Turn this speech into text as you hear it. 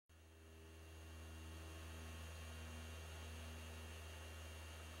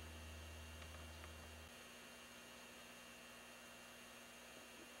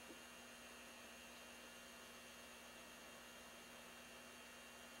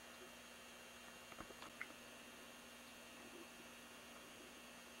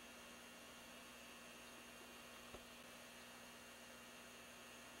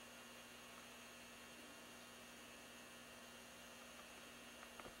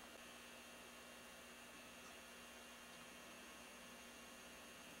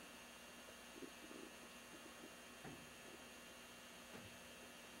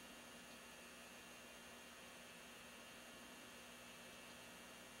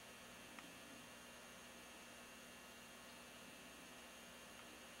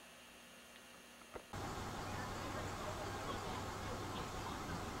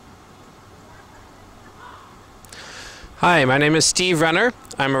Hi, my name is Steve Renner.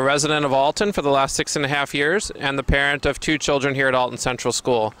 I'm a resident of Alton for the last 6.5 years and the parent of 2 children here at Alton Central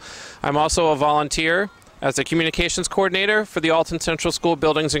School. I'm also a volunteer as the communications coordinator for the Alton Central School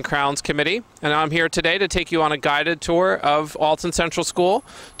Buildings and Grounds Committee. And I'm here today to take you on a guided tour of Alton Central School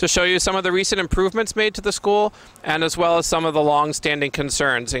to show you some of the recent improvements made to the school and as well as some of the long-standing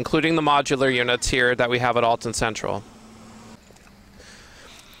concerns, including the modular units here that we have at Alton Central.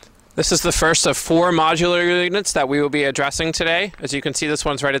 This is the first of 4 modular units that we will be addressing today. As you can see, this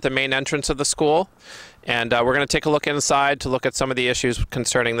one's right at the main entrance of the school. And we're going to take a look inside to look at some of the issues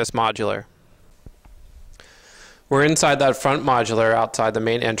concerning this modular. We're inside that front modular outside the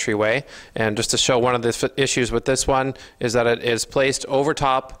main entryway. And just to show one of the issues with this one is that it is placed over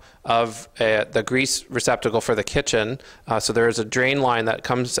top of the grease receptacle for the kitchen. So there is a drain line that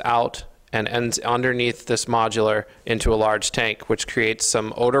comes out and ends underneath this modular into a large tank, which creates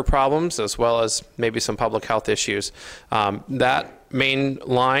some odor problems as well as maybe some public health issues. That main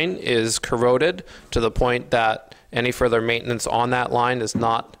line is corroded to the point that any further maintenance on that line is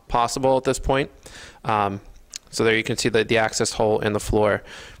not possible at this point. So there you can see the access hole in the floor.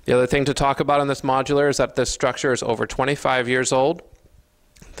 The other thing to talk about in this modular is that this structure is over 25 years old.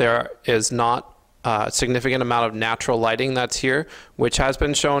 There is not a significant amount of natural lighting that's here, which has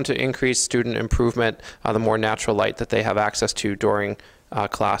been shown to increase student improvement, the more natural light that they have access to during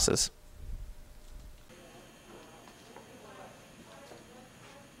classes.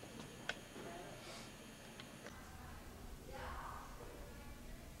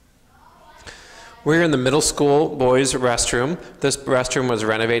 We're in the middle school boys' restroom. This restroom was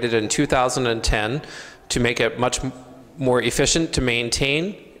renovated in 2010 to make it much more efficient to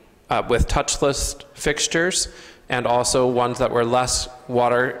maintain with touchless fixtures and also ones that were less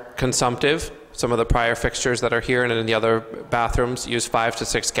water consumptive. Some of the prior fixtures that are here and in the other bathrooms use 5 to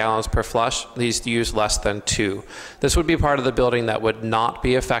 6 gallons per flush. These use less than 2. This would be part of the building that would not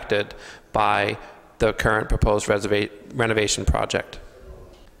be affected by the current proposed renovation project.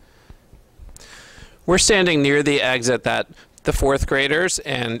 We're standing near the exit that the 4th graders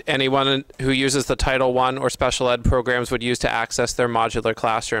and anyone who uses the Title I or special ed programs would use to access their modular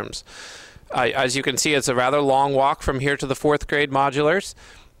classrooms. As you can see, it's a rather long walk from here to the 4th grade modulars.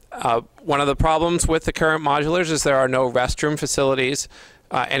 One of the problems with the current modulars is there are no restroom facilities.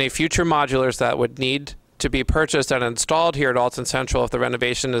 Any future modulars that would need to be purchased and installed here at Alton Central if the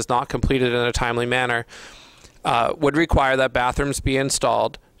renovation is not completed in a timely manner would require that bathrooms be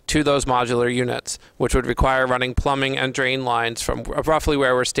installed to those modular units, which would require running plumbing and drain lines from roughly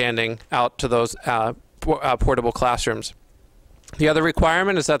where we're standing out to those portable classrooms. The other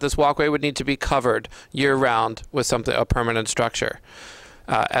requirement is that this walkway would need to be covered year-round with a permanent structure.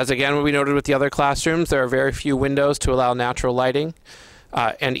 As again we noted with the other classrooms, there are very few windows to allow natural lighting,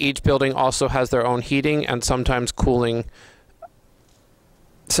 and each building also has their own heating and sometimes cooling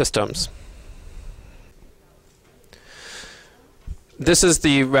systems. This is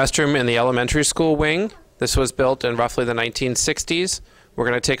the restroom in the elementary school wing. This was built in roughly the 1960s. We're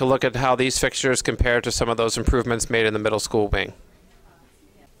going to take a look at how these fixtures compare to some of those improvements made in the middle school wing.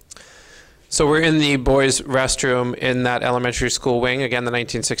 So we're in the boys' restroom in that elementary school wing, again the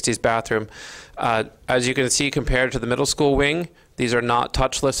 1960s bathroom. As you can see, compared to the middle school wing, these are not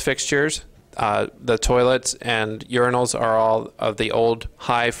touchless fixtures. The toilets and urinals are all of the old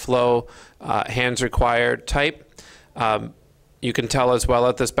high flow, hands required type. You can tell as well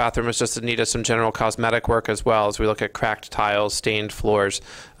that this bathroom is just in need of some general cosmetic work as well as we look at cracked tiles, stained floors,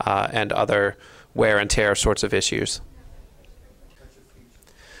 and other wear and tear sorts of issues.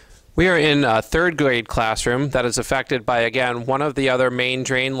 We are in a 3rd grade classroom that is affected by, again, one of the other main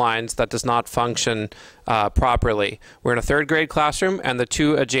drain lines that does not function properly. We're in a 3rd grade classroom, and the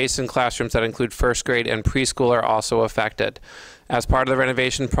 2 adjacent classrooms that include 1st grade and preschool are also affected. As part of the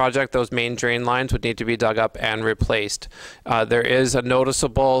renovation project, those main drain lines would need to be dug up and replaced. There is a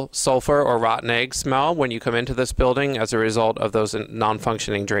noticeable sulfur or rotten egg smell when you come into this building as a result of those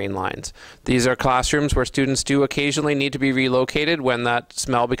non-functioning drain lines. These are classrooms where students do occasionally need to be relocated when that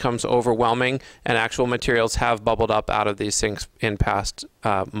smell becomes overwhelming and actual materials have bubbled up out of these sinks in past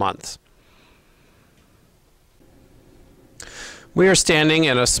months. We are standing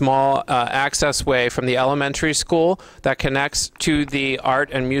in a small access way from the elementary school that connects to the art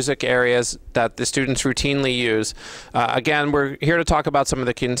and music areas that the students routinely use. Again, we're here to talk about some of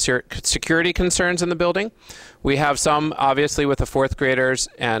the security concerns in the building. We have some, obviously, with the 4th graders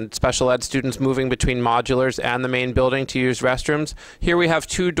and special ed students moving between modulars and the main building to use restrooms. Here we have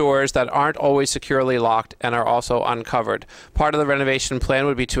 2 doors that aren't always securely locked and are also uncovered. Part of the renovation plan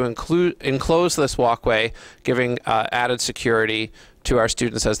would be to enclose this walkway, giving added security to our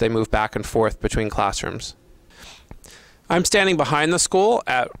students as they move back and forth between classrooms. I'm standing behind the school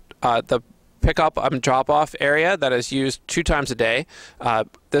at the pickup and drop-off area that is used 2 times a day.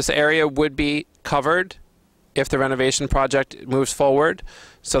 This area would be covered if the renovation project moves forward,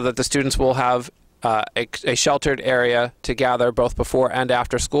 so that the students will have a sheltered area to gather both before and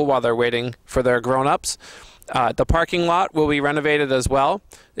after school while they're waiting for their grown-ups. The parking lot will be renovated as well.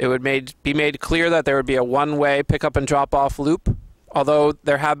 It would be made clear that there would be a one-way pickup and drop-off loop. Although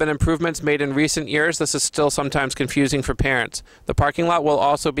there have been improvements made in recent years, this is still sometimes confusing for parents. The parking lot will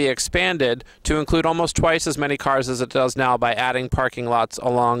also be expanded to include almost twice as many cars as it does now by adding parking lots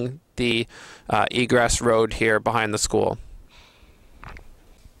along the egress road here behind the school.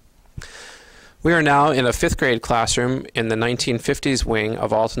 We are now in a 5th grade classroom in the 1950s wing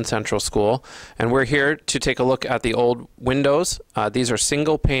of Alton Central School, and we're here to take a look at the old windows. These are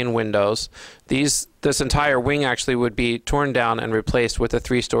single pane windows. This entire wing actually would be torn down and replaced with a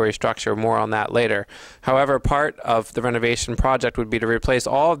 3-story structure. More on that later. However, part of the renovation project would be to replace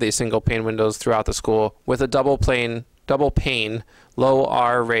all of these single pane windows throughout the school with a double pane, low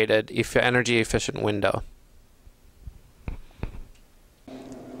R rated, energy efficient window.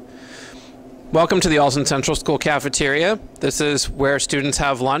 Welcome to the Alton Central School cafeteria. This is where students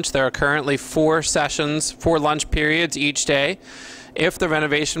have lunch. There are currently 4 lunch periods each day. If the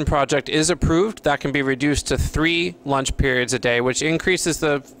renovation project is approved, that can be reduced to 3 lunch periods a day, which increases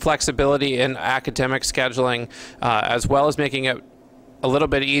the flexibility in academic scheduling, as well as making it a little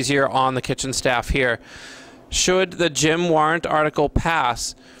bit easier on the kitchen staff here. Should the gym warrant article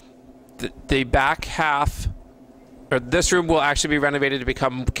pass, the back half, or this room will actually be renovated to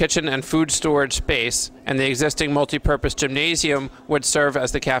become kitchen and food storage space, and the existing multi-purpose gymnasium would serve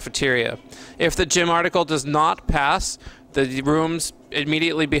as the cafeteria. If the gym article does not pass, the rooms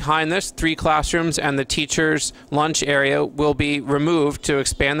immediately behind this, 3 classrooms and the teacher's lunch area, will be removed to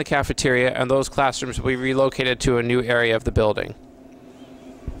expand the cafeteria, and those classrooms will be relocated to a new area of the building.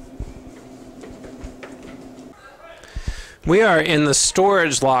 We are in the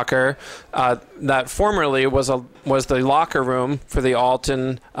storage locker that formerly was the locker room for the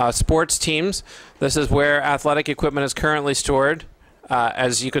Alton sports teams. This is where athletic equipment is currently stored.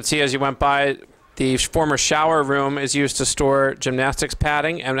 As you could see as you went by, the former shower room is used to store gymnastics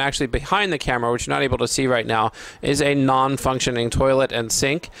padding, and actually behind the camera, which you're not able to see right now, is a non-functioning toilet and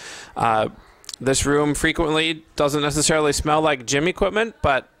sink. This room frequently doesn't necessarily smell like gym equipment,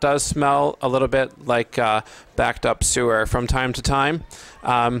 but does smell a little bit like backed up sewer from time to time.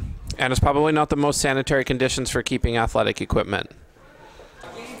 And it's probably not the most sanitary conditions for keeping athletic equipment.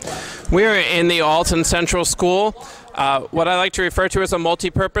 We are in the Alton Central School, what I like to refer to as a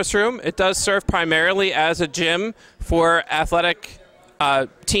multi-purpose room. It does serve primarily as a gym for athletic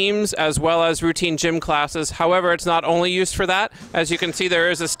teams as well as routine gym classes. However, it's not only used for that. As you can see, there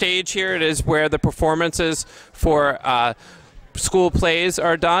is a stage here. It is where the performances for school plays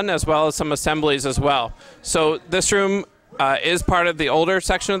are done, as well as some assemblies as well. So this room is part of the older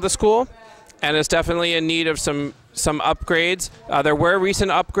section of the school, and is definitely in need of some upgrades. There were recent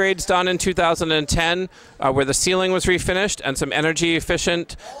upgrades done in 2010 where the ceiling was refinished and some energy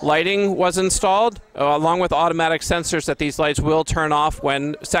efficient lighting was installed, along with automatic sensors that these lights will turn off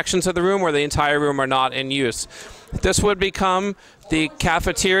when sections of the room or the entire room are not in use. This would become the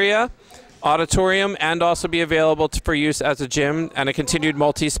cafeteria, auditorium, and also be available for use as a gym and a continued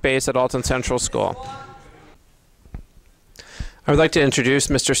multi-space at Alton Central School. I would like to introduce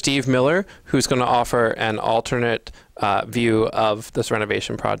Mr. Steve Miller, who's going to offer an alternate view of this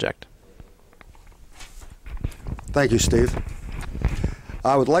renovation project. Thank you, Steve.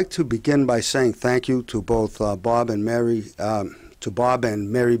 I would like to begin by saying thank you to both Bob and MaryBee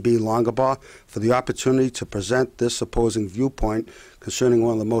Longabaugh for the opportunity to present this opposing viewpoint concerning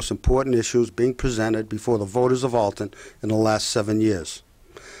one of the most important issues being presented before the voters of Alton in the last 7 years.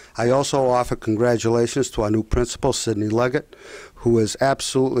 I also offer congratulations to our new principal, Sidney Leggett, who is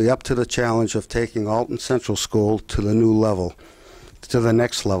absolutely up to the challenge of taking Alton Central School to the new level, to the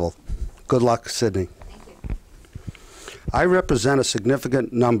next level. Good luck, Sidney. Thank you. I represent a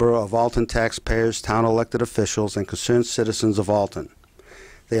significant number of Alton taxpayers, town elected officials, and concerned citizens of Alton.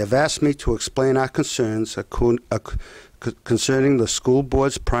 They have asked me to explain our concerns concerning the school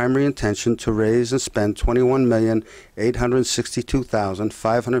board's primary intention to raise and spend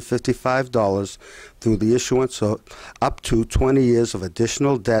 $21,862,555 through the issuance of up to 20 years of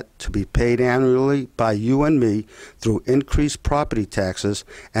additional debt to be paid annually by you and me through increased property taxes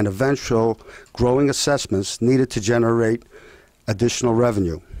and eventual growing assessments needed to generate additional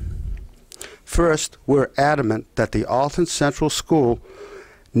revenue. First, we're adamant that the Alton Central School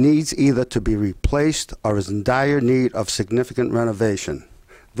needs either to be replaced or is in dire need of significant renovation.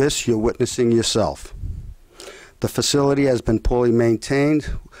 This you're witnessing yourself. The facility has been poorly maintained,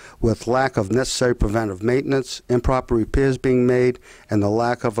 with lack of necessary preventive maintenance, improper repairs being made, and the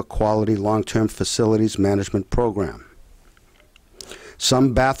lack of a quality long-term facilities management program.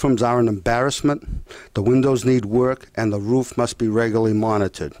 Some bathrooms are an embarrassment, the windows need work, and the roof must be regularly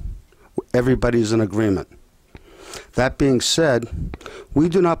monitored. Everybody's in agreement. That being said, we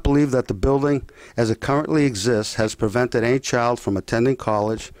do not believe that the building as it currently exists has prevented any child from attending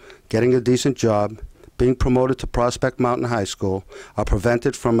college, getting a decent job, being promoted to Prospect Mountain High School, or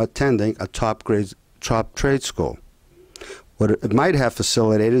prevented from attending a top trade school. What it might have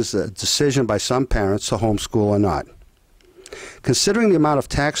facilitated is a decision by some parents to homeschool or not. Considering the amount of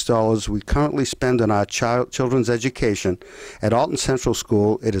tax dollars we currently spend on our children's education, at Alton Central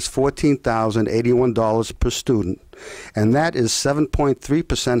School it is $14,081 per student, and that is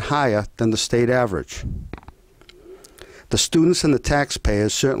 7.3% higher than the state average. The students and the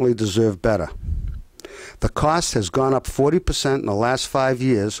taxpayers certainly deserve better. The cost has gone up 40% in the last 5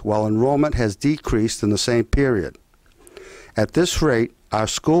 years, while enrollment has decreased in the same period. At this rate, our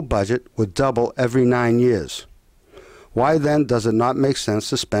school budget would double every 9 years. Why then does it not make sense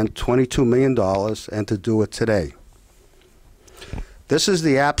to spend $22 million and to do it today? This is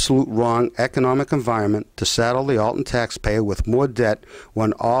the absolute wrong economic environment to saddle the Alton taxpayer with more debt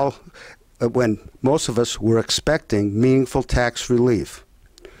when most of us were expecting meaningful tax relief.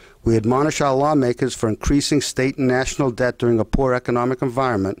 We admonish our lawmakers for increasing state and national debt during a poor economic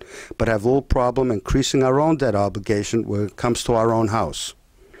environment, but have little problem increasing our own debt obligation when it comes to our own house.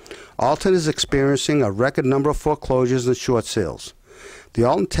 Alton is experiencing a record number of foreclosures and short sales. The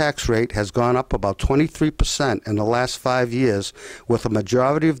Alton tax rate has gone up about 23% in the last 5 years, with a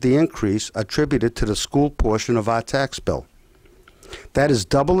majority of the increase attributed to the school portion of our tax bill. That is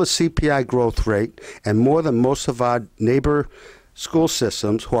double the CPI growth rate and more than most of our neighbor school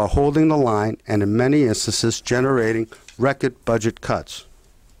systems, who are holding the line and in many instances generating record budget cuts.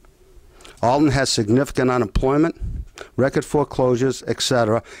 Alton has significant unemployment, record foreclosures,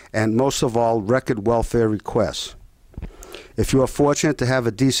 etc., and most of all, record welfare requests. If you are fortunate to have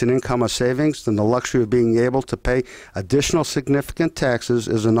a decent income or savings, then the luxury of being able to pay additional significant taxes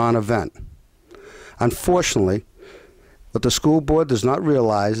is a non-event. Unfortunately, what the school board does not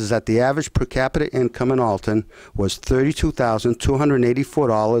realize is that the average per capita income in Alton was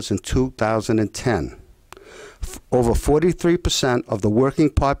 $32,284 in 2010. Over 43% of the working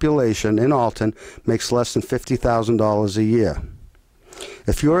population in Alton makes less than $50,000 a year.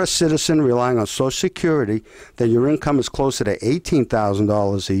 If you're a citizen relying on Social Security, then your income is closer to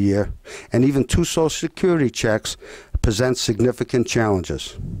 $18,000 a year, and even 2 Social Security checks present significant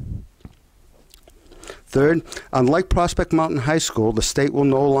challenges. Third, unlike Prospect Mountain High School, the state will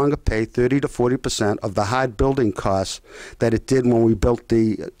no longer pay 30 to 40% of the hard building costs that it did when we built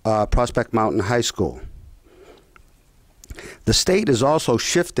the Prospect Mountain High School. The state is also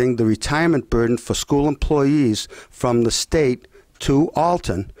shifting the retirement burden for school employees from the state to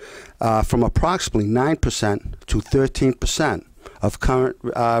Alton from approximately 9% to 13% of current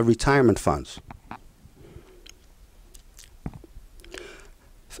retirement funds.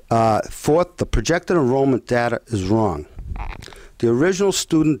 Fourth, the projected enrollment data is wrong. The original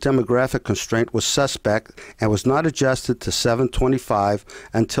student demographic constraint was suspect and was not adjusted to 725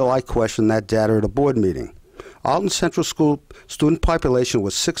 until I questioned that data at a board meeting. Alton Central School student population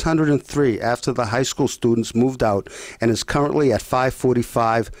was 603 after the high school students moved out and is currently at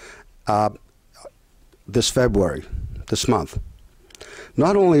 545 this month.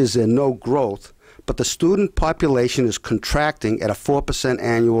 Not only is there no growth, but the student population is contracting at a 4%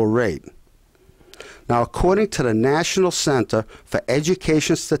 annual rate. Now, according to the National Center for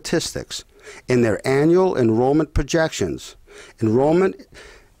Education Statistics, in their annual enrollment projections, enrollment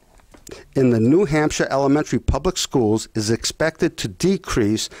in the New Hampshire elementary public schools is expected to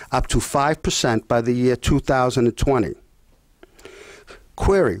decrease up to 5% by the year 2020.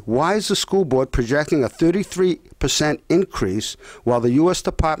 Query: why is the school board projecting a 33% increase while the U.S.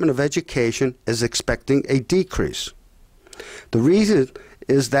 Department of Education is expecting a decrease? The reason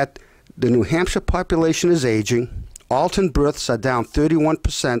is that the New Hampshire population is aging, Alton births are down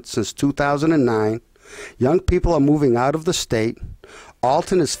 31% since 2009, young people are moving out of the state,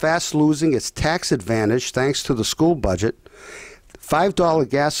 Alton is fast losing its tax advantage thanks to the school budget, $5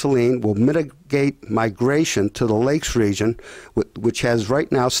 gasoline will mitigate migration to the Lakes region, which has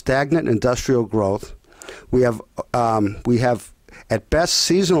right now stagnant industrial growth. We have at best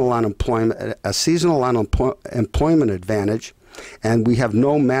seasonal unemployment, a seasonal employment advantage, and we have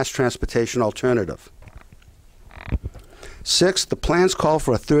no mass transportation alternative. Sixth, the plans call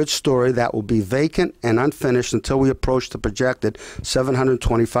for a third story that will be vacant and unfinished until we approach the projected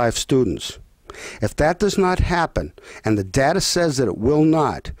 725 students. If that does not happen, and the data says that it will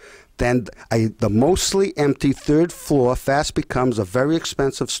not, then the mostly empty third floor fast becomes a very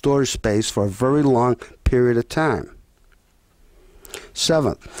expensive storage space for a very long period of time.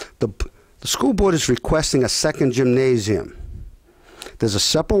 Seventh, the school board is requesting a second gymnasium. There's a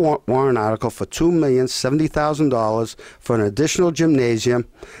separate warrant article for $2,070,000 for an additional gymnasium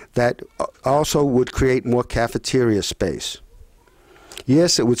that also would create more cafeteria space.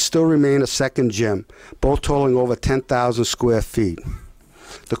 Yes, it would still remain a second gym, both totaling over 10,000 square feet.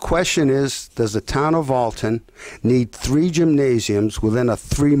 The question is, does the town of Alton need 3 gymnasiums within a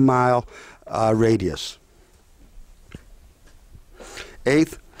 3-mile radius?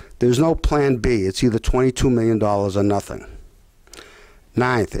 Eighth, there's no plan B. It's either $22 million or nothing.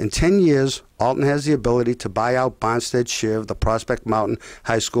 Ninth, in 10 years, Alton has the ability to buy out Bonstead's share of the Prospect Mountain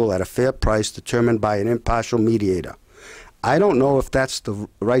High School at a fair price determined by an impartial mediator. I don't know if that's the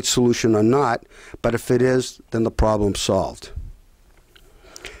right solution or not, but if it is, then the problem's solved.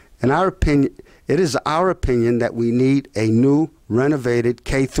 In our opinion, it is our opinion that we need a new, renovated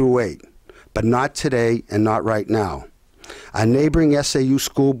K-8, but not today and not right now. Our neighboring SAU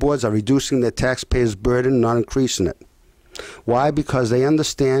school boards are reducing their taxpayers' burden, not increasing it. Why? Because they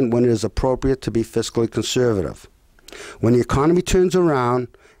understand when it is appropriate to be fiscally conservative. When the economy turns around,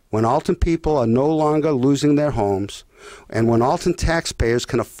 when Alton people are no longer losing their homes, and when Alton taxpayers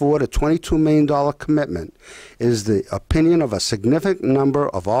can afford a $22 million commitment, it is the opinion of a significant number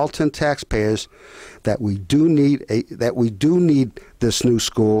of Alton taxpayers that we do need this new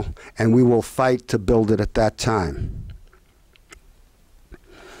school, and we will fight to build it at that time.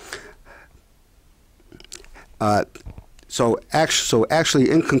 So actually,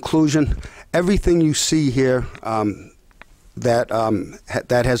 in conclusion, everything you see here that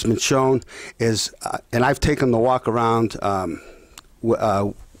has been shown is, and I've taken the walk around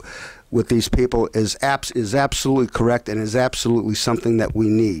with these people, is absolutely correct and is absolutely something that we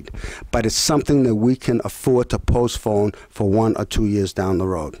need. But it's something that we can afford to postpone for 1 or 2 years down the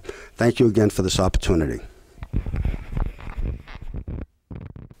road. Thank you again for this opportunity.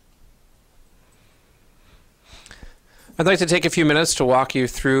 I'd like to take a few minutes to walk you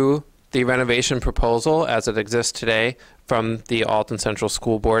through the renovation proposal as it exists today from the Alton Central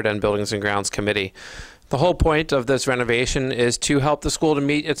School Board and Buildings and Grounds Committee. The whole point of this renovation is to help the school to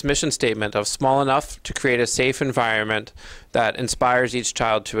meet its mission statement of small enough to create a safe environment that inspires each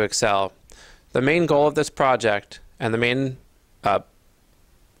child to excel. The main goal of this project, and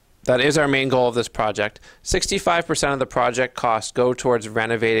that is our main goal of this project, 65% of the project costs go towards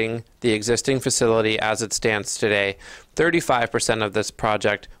renovating the existing facility as it stands today. 35% of this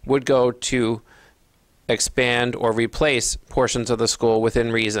project would go to expand or replace portions of the school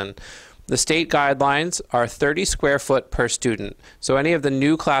within reason. The state guidelines are 30 square foot per student. So any of the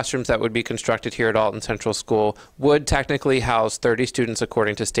new classrooms that would be constructed here at Alton Central School would technically house 30 students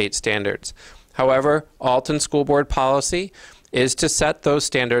according to state standards. However, Alton School Board policy is to set those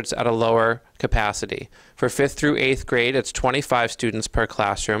standards at a lower capacity. For 5th through 8th grade, it's 25 students per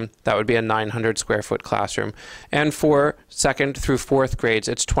classroom. That would be a 900 square foot classroom. And for 2nd through 4th grades,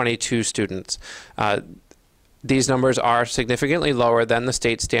 it's 22 students. These numbers are significantly lower than the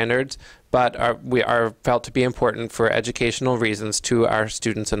state standards, but are felt to be important for educational reasons to our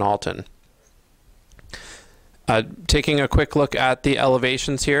students in Alton. Taking a quick look at the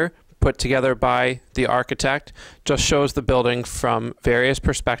elevations here, put together by the architect, just shows the building from various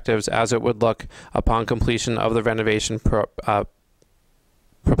perspectives as it would look upon completion of the renovation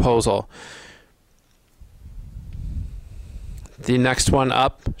proposal. The next one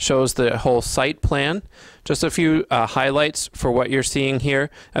up shows the whole site plan. Just a few highlights for what you're seeing here.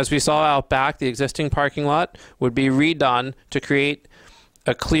 As we saw out back, the existing parking lot would be redone to create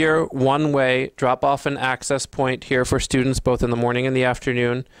a clear one-way drop-off and access point here for students both in the morning and the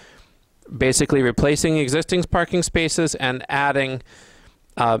afternoon, basically replacing existing parking spaces and adding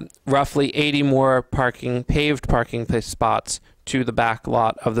roughly 80 more paved parking spots to the back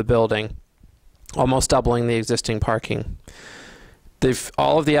lot of the building, almost doubling the existing parking.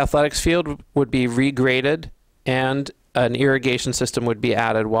 All of the athletics field would be regraded and an irrigation system would be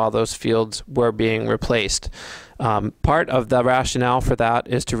added while those fields were being replaced. Part of the rationale for that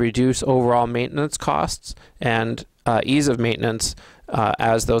is to reduce overall maintenance costs and ease of maintenance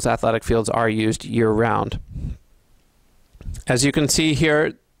as those athletic fields are used year-round. As you can see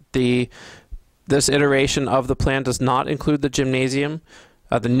here, this iteration of the plan does not include the gymnasium,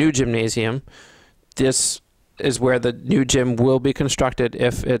 the new gymnasium. This is where the new gym will be constructed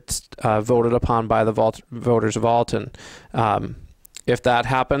if it's voted upon by the voters of Alton. If that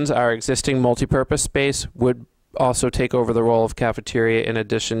happens, our existing multipurpose space would also take over the role of cafeteria in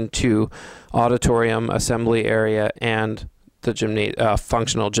addition to auditorium, assembly area, and the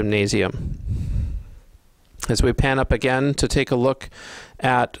functional gymnasium. As we pan up again to take a look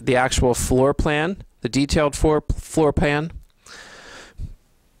at the actual floor plan, the detailed floor plan,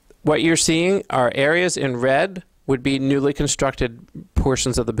 what you're seeing are areas in red would be newly constructed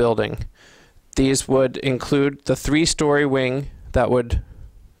portions of the building. These would include the 3-story wing that would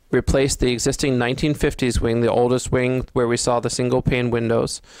replace the existing 1950s wing, the oldest wing where we saw the single pane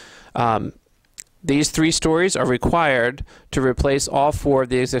windows. These 3 stories are required to replace all 4 of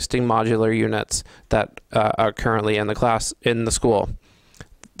the existing modular units that are currently in the school.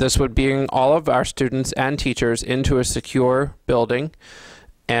 This would bring all of our students and teachers into a secure building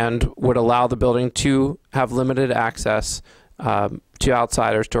and would allow the building to have limited access to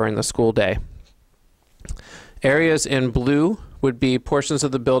outsiders during the school day. Areas in blue would be portions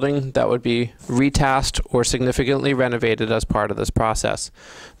of the building that would be retasked or significantly renovated as part of this process.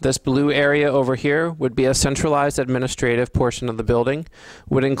 This blue area over here would be a centralized administrative portion of the building,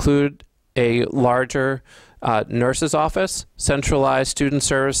 would include a larger nurse's office, centralized student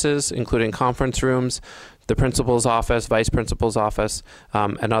services, including conference rooms, the principal's office, vice principal's office,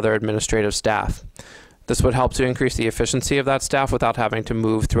 and other administrative staff. This would help to increase the efficiency of that staff without having to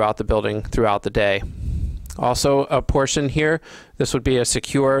move throughout the building throughout the day. Also, a portion here, this would be a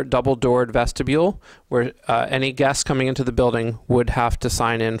secure double-doored vestibule where any guests coming into the building would have to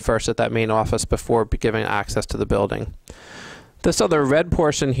sign in first at that main office before giving access to the building. This other red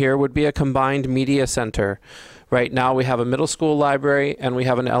portion here would be a combined media center. Right now we have a middle school library and we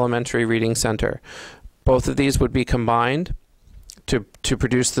have an elementary reading center. Both of these would be combined to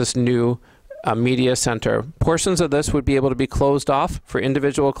produce this new media center. Portions of this would be able to be closed off for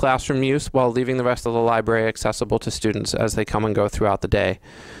individual classroom use while leaving the rest of the library accessible to students as they come and go throughout the day.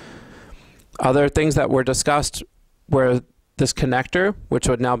 Other things that were discussed were this connector, which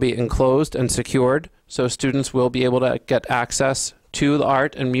would now be enclosed and secured, so students will be able to get access to the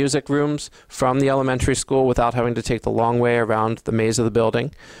art and music rooms from the elementary school without having to take the long way around the maze of the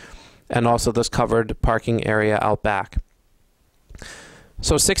building, and also this covered parking area out back.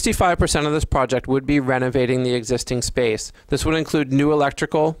 So 65% of this project would be renovating the existing space. This would include new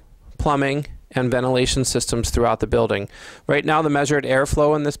electrical, plumbing, and ventilation systems throughout the building. Right now, the measured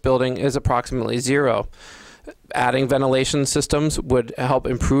airflow in this building is approximately 0. Adding ventilation systems would help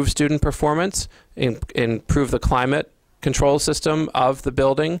improve student performance, improve the climate control system of the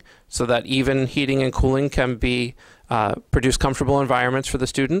building so that even heating and cooling can be produce comfortable environments for the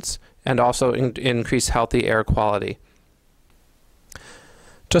students, and also increase healthy air quality.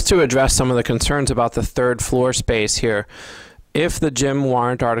 Just to address some of the concerns about the 3rd floor space here, if the gym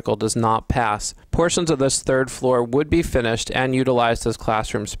warrant article does not pass, portions of this 3rd floor would be finished and utilized as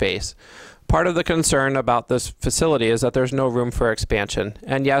classroom space. Part of the concern about this facility is that there's no room for expansion.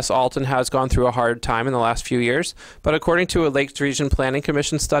 And yes, Alton has gone through a hard time in the last few years, but according to a Lakes Region Planning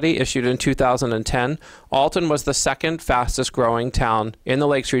Commission study issued in 2010, Alton was the 2nd fastest growing town in the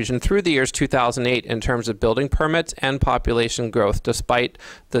Lakes Region through the years 2008 in terms of building permits and population growth, despite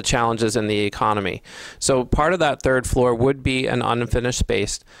the challenges in the economy. So part of that 3rd floor would be an unfinished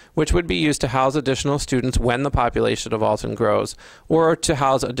space, which would be used to house additional students when the population of Alton grows, or to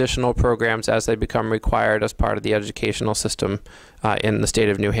house additional programs as they become required as part of the educational system in the state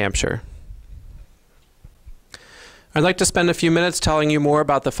of New Hampshire. I'd like to spend a few minutes telling you more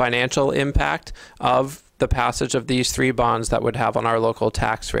about the financial impact of the passage of these 3 bonds that would have on our local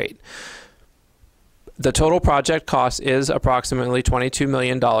tax rate. The total project cost is approximately $22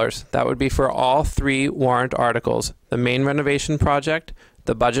 million. That would be for all 3 warrant articles: the main renovation project,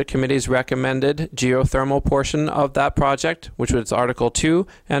 the Budget Committee's recommended geothermal portion of that project, which was Article 2,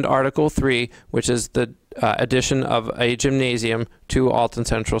 and Article 3, which is the addition of a gymnasium to Alton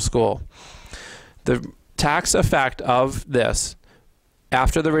Central School. The tax effect of this,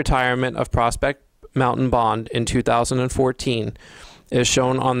 after the retirement of Prospect Mountain Bond in 2014, is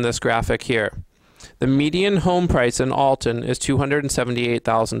shown on this graphic here. The median home price in Alton is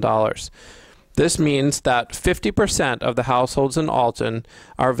 $278,000. This means that 50% of the households in Alton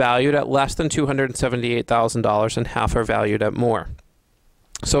are valued at less than $278,000 and half are valued at more.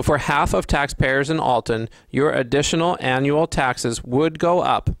 So for half of taxpayers in Alton, your additional annual taxes would go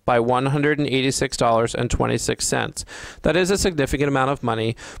up by $186.26. That is a significant amount of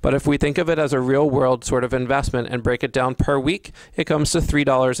money, but if we think of it as a real-world sort of investment and break it down per week, it comes to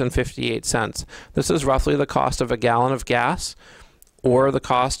 $3.58. This is roughly the cost of a gallon of gas, or the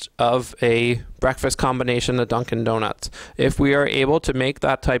cost of a breakfast combination at Dunkin' Donuts. If we are able to make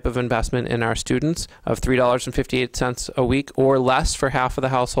that type of investment in our students of $3.58 a week or less for half of the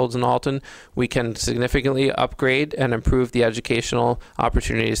households in Alton, we can significantly upgrade and improve the educational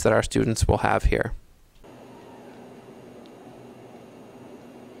opportunities that our students will have here.